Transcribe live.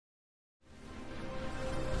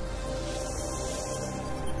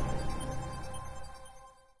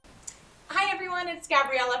everyone, it's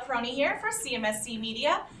Gabriella Peroni here for CMSC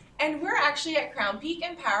Media, and we're actually at Crownpeak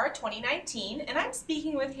in Power 2019, and I'm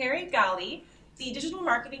speaking with Harry Gahley, the Digital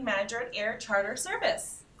Marketing Manager at Air Charter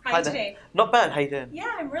Service. How are you today? Not bad, how you doing?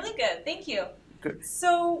 Yeah, I'm really good, thank you. Good.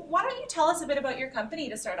 So why don't you tell us a bit about your company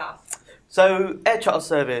to start off? So Air Charter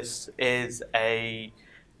Service is a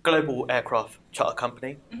global aircraft charter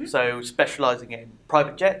company, so specialising in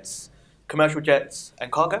private jets, commercial jets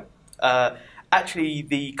and cargo. Actually,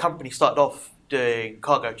 the company started off doing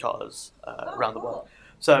cargo charters around the world.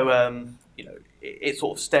 So, it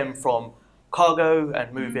sort of stemmed from cargo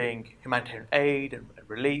and moving humanitarian aid and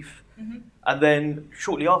relief. And then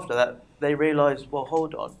shortly after that, they realised, well,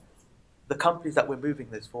 hold on, the companies that we're moving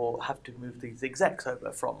this for have to move these execs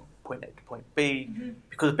over from point A to point B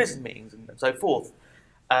because of business meetings and so forth.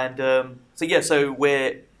 And so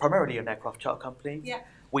we're primarily an aircraft charter company. Yeah.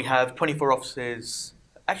 We have 24 offices,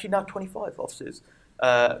 actually now 25 offices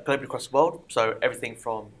globally across the world. So everything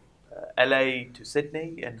from LA to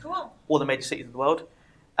Sydney and all the major cities in the world.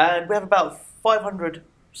 And we have about 500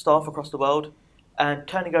 staff across the world and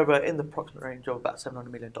turning over in the approximate range of about $700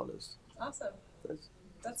 million. Awesome.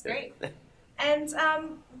 That's great. And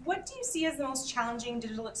what do you see as the most challenging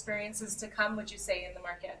digital experiences to come, would you say, in the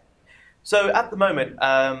market? So at the moment,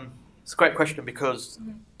 it's a great question because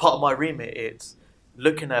part of my remit is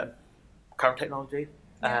looking at current technology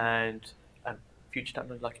and future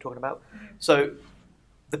technology like you're talking about. So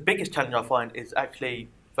the biggest challenge I find is actually,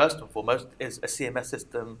 first and foremost, is a CMS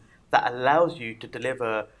system that allows you to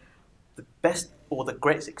deliver the best or the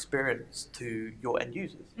greatest experience to your end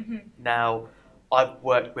users. Now, I've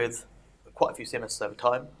worked with quite a few CMSs over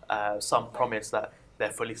time. Some promise that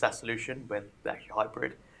they're fully SaaS solution when they're actually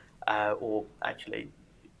hybrid. Or actually,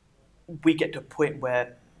 we get to a point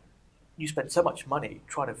where you spend so much money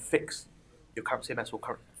trying to fix your current CMS or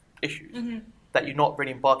current issues that you're not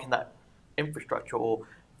really embarking that infrastructure or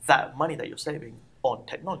that money that you're saving on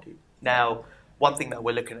technology. Now, one thing that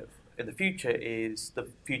we're looking at in the future is the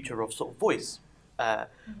future of sort of voice.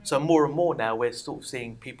 So more and more now we're sort of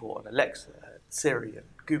seeing people on Alexa, Siri and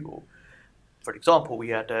Google. For example, we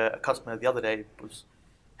had a customer the other day was,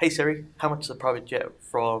 hey Siri, how much is a private jet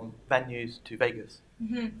from Vanuatu to Vegas?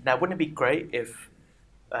 Now, wouldn't it be great if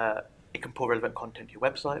it can pull relevant content to your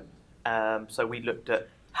website? So we looked at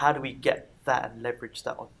how do we get that and leverage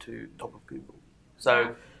that onto top of Google.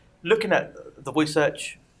 So looking at the voice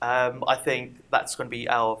search, I think that's going to be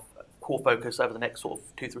our core focus over the next sort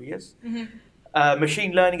of 2-3 years.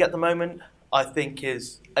 Machine learning at the moment, I think,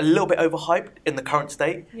 is a little bit overhyped in the current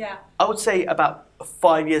state. I would say about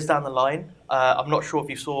 5 years down the line. I'm not sure if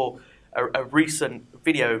you saw a recent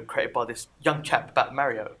video created by this young chap about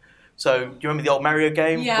Mario. So do you remember the old Mario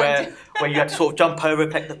game where you had to sort of jump over,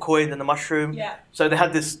 collect the coin and the mushroom? So they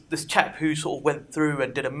had this chap who sort of went through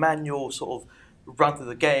and did a manual sort of run through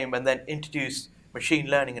the game and then introduced machine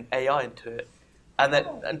learning and AI into it. And then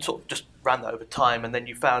and sort of just ran that over time. And then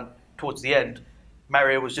you found towards the end,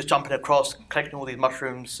 Mario was just jumping across, collecting all these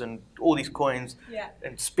mushrooms and all these coins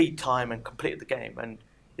and speed time and completed the game. And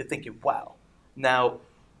you're thinking, wow. Now,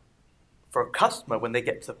 for a customer, when they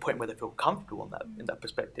get to the point where they feel comfortable on that, in that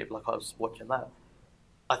perspective, like I was watching that,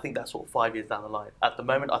 I think that's sort of 5 years down the line. At the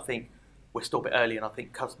moment, I think we're still a bit early, and I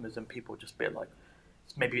think customers and people just feel like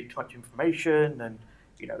it's maybe too much information, and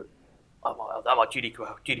am I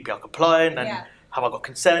GDPR compliant, and have I got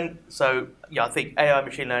consent? So I think AI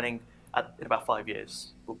machine learning in about 5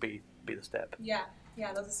 years will be the step. Yeah,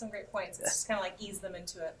 those are some great points. It's just kind of like ease them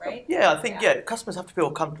into it, right? Yeah, I think customers have to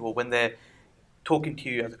feel comfortable when they're talking to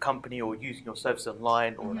you as a company or using your service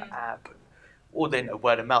online or an app, or then a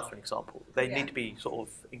word of mouth, for example. They need to be sort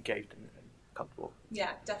of engaged and comfortable.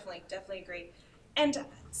 Yeah, definitely agree. And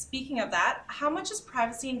speaking of that, how much is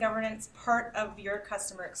privacy and governance part of your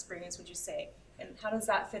customer experience, would you say? And how does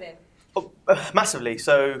that fit in? Oh, massively.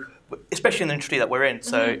 So, especially in the industry that we're in.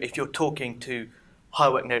 So, if you're talking to high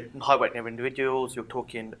work net individuals, you're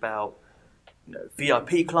talking about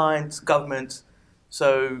VIP clients, governments.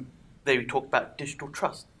 So, they talk about digital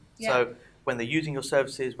trust. So, when they're using your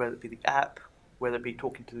services, whether it be the app, whether it be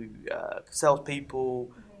talking to salespeople,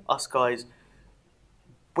 us guys,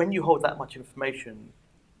 when you hold that much information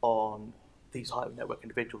on these high network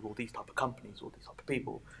individuals or these type of companies or these type of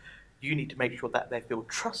people, you need to make sure that they feel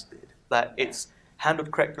trusted, that it's handled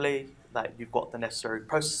correctly, that you've got the necessary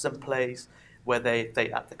process in place, where they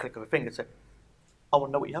at the click of a finger say, I want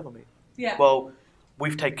to know what you have on me. Well,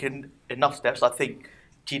 we've taken enough steps. I think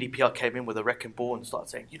GDPR came in with a wrecking ball and started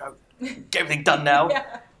saying, get everything done now.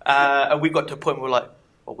 And we got to a point where we're like,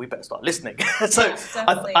 well, we better start listening. So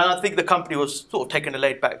I think the company was sort of taking a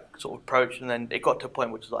laid back sort of approach, and then it got to a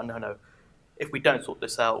point which was like, no, if we don't sort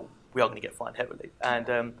this out, we are going to get fined heavily.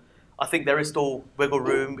 And I think there is still wiggle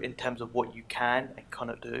room in terms of what you can and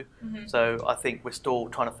cannot do. So I think we're still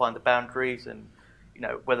trying to find the boundaries, and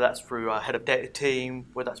whether that's through our head of data team,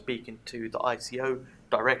 whether that's speaking to the ICO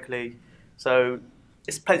directly. So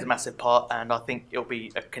it plays a massive part, and I think it'll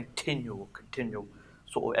be a continual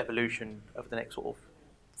sort of evolution over the next sort of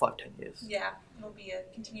 5-10 years. Yeah, it'll be a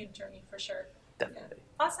continued journey for sure. Definitely.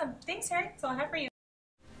 Yeah. Awesome. Thanks, Harry. That's all I have for you.